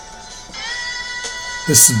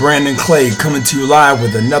This is Brandon Clay coming to you live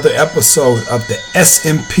with another episode of the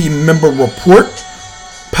SMPMember Report,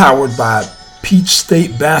 powered by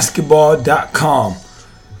PeachStateBasketball.com.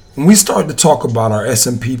 When we started to talk about our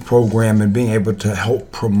SMP program and being able to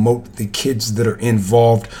help promote the kids that are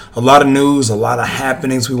involved, a lot of news, a lot of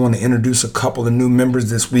happenings. We want to introduce a couple of new members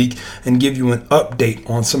this week and give you an update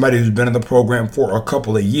on somebody who's been in the program for a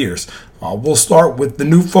couple of years. We'll start with the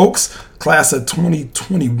new folks. Class of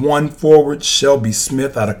 2021 forward Shelbi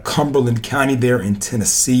Smith out of Cumberland County there in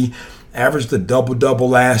Tennessee. Averaged a double-double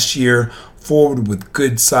last year. Forward with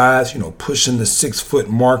good size, pushing the 6-foot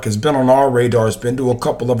mark. Has been on our radar. Has been to a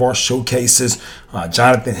couple of our showcases.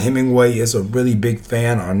 Jonathan Hemingway is a really big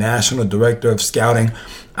fan, our national director of scouting.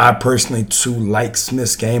 I personally, too, like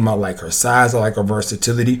Smith's game. I like her size. I like her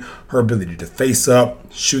versatility, her ability to face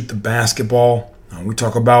up, shoot the basketball. We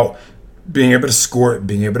talk about being able to score it,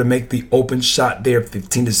 being able to make the open shot there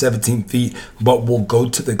 15 to 17 feet, but will go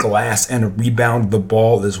to the glass and rebound the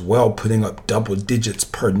ball as well, putting up double digits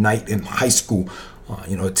per night in high school.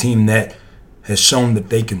 A team that has shown that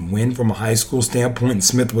they can win from a high school standpoint, and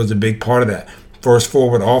Smith was a big part of that. First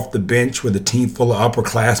forward off the bench with a team full of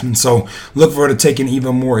upperclassmen. So look for her to take an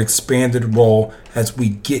even more expanded role as we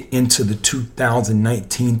get into the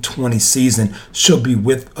 2019-20 season. She'll be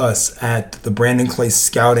with us at the Brandon Clay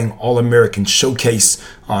Scouting All-American Showcase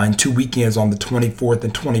in 2 weekends on the 24th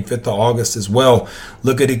and 25th of August as well.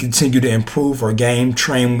 Look at it continue to improve her game,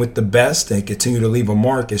 train with the best, and continue to leave a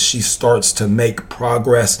mark as she starts to make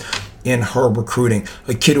progress in her recruiting.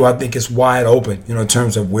 A kid who I think is wide open, in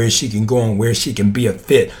terms of where she can go and where she can be a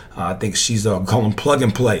fit. I think she's calling plug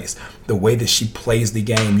and plays. The way that she plays the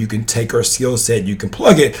game, you can take her skill set, you can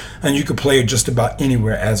plug it, and you can play it just about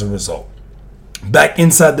anywhere as a result. Back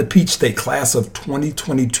inside the Peach State class of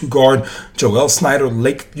 2022 guard, Joelle Snyder,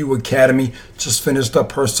 Lakeview Academy, just finished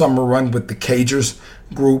up her summer run with the Cagers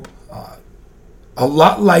group. A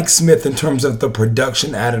lot like Smith in terms of the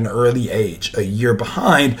production at an early age. A year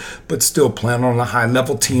behind, but still playing on a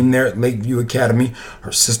high-level team there at Lakeview Academy.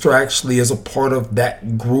 Her sister actually is a part of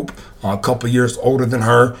that group, a couple years older than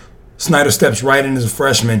her. Snyder steps right in as a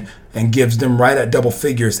freshman and gives them right at double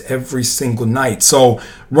figures every single night. So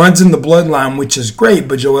runs in the bloodline, which is great,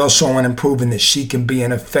 but Joelle showing and proving that she can be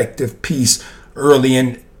an effective piece early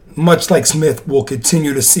in. Much like Smith, will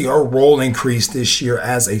continue to see her role increase this year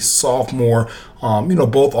as a sophomore,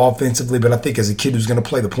 both offensively, but I think as a kid who's going to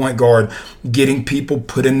play the point guard, getting people,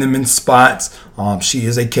 putting them in spots. She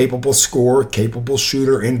is a capable scorer, capable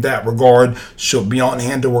shooter in that regard. She'll be on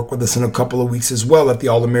hand to work with us in a couple of weeks as well at the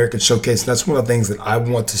All-American Showcase. That's one of the things that I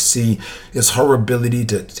want to see is her ability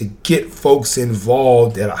to get folks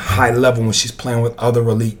involved at a high level when she's playing with other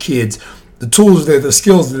elite kids. The tools there, the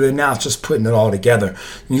skills that are now, it's just putting it all together.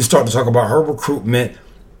 And you start to talk about her recruitment,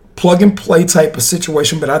 plug and play type of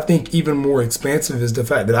situation, but I think even more expansive is the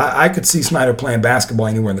fact that I could see Snyder playing basketball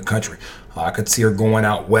anywhere in the country. I could see her going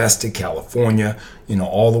out west to California,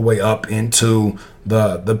 all the way up into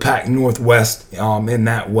the Pac Northwest in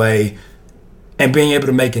that way, and being able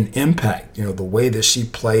to make an impact. The way that she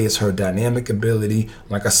plays, her dynamic ability,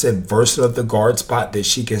 like I said, versatile at the guard spot, that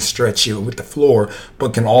she can stretch you with the floor,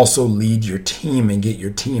 but can also lead your team and get your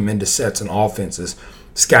team into sets and offenses.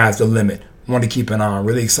 Sky's the limit. Want to keep an eye on.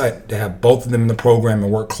 Really excited to have both of them in the program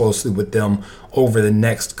and work closely with them over the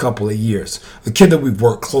next couple of years. The kid that we've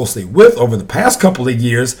worked closely with over the past couple of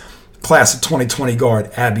years, class of 2020 guard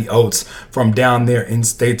Abby Oates from down there in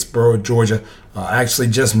Statesboro, Georgia. Actually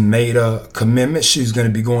just made a commitment. She's going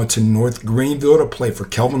to be going to North Greenville to play for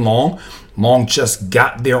Kelvin Long. Long just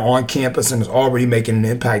got there on campus and is already making an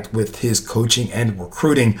impact with his coaching and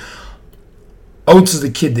recruiting. Oates is a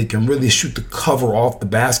kid that can really shoot the cover off the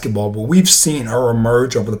basketball, but we've seen her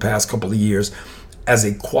emerge over the past couple of years as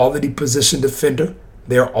a quality position defender.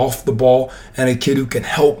 They're off the ball, and a kid who can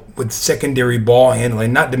help with secondary ball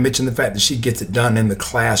handling, not to mention the fact that she gets it done in the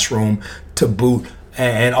classroom to boot.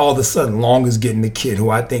 And all of a sudden, Long is getting a kid who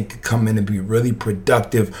I think could come in and be really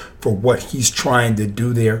productive for what he's trying to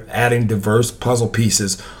do there, adding diverse puzzle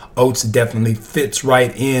pieces. Oates definitely fits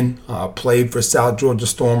right in, played for South Georgia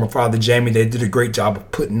Storm, her father Jamie. They did a great job of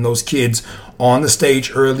putting those kids on the stage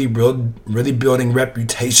early, really building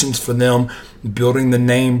reputations for them, building the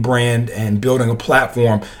name brand, and building a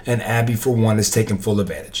platform. And Abby, for one, is taking full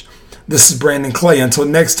advantage. This is Brandon Clay. Until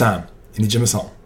next time, any gym is home.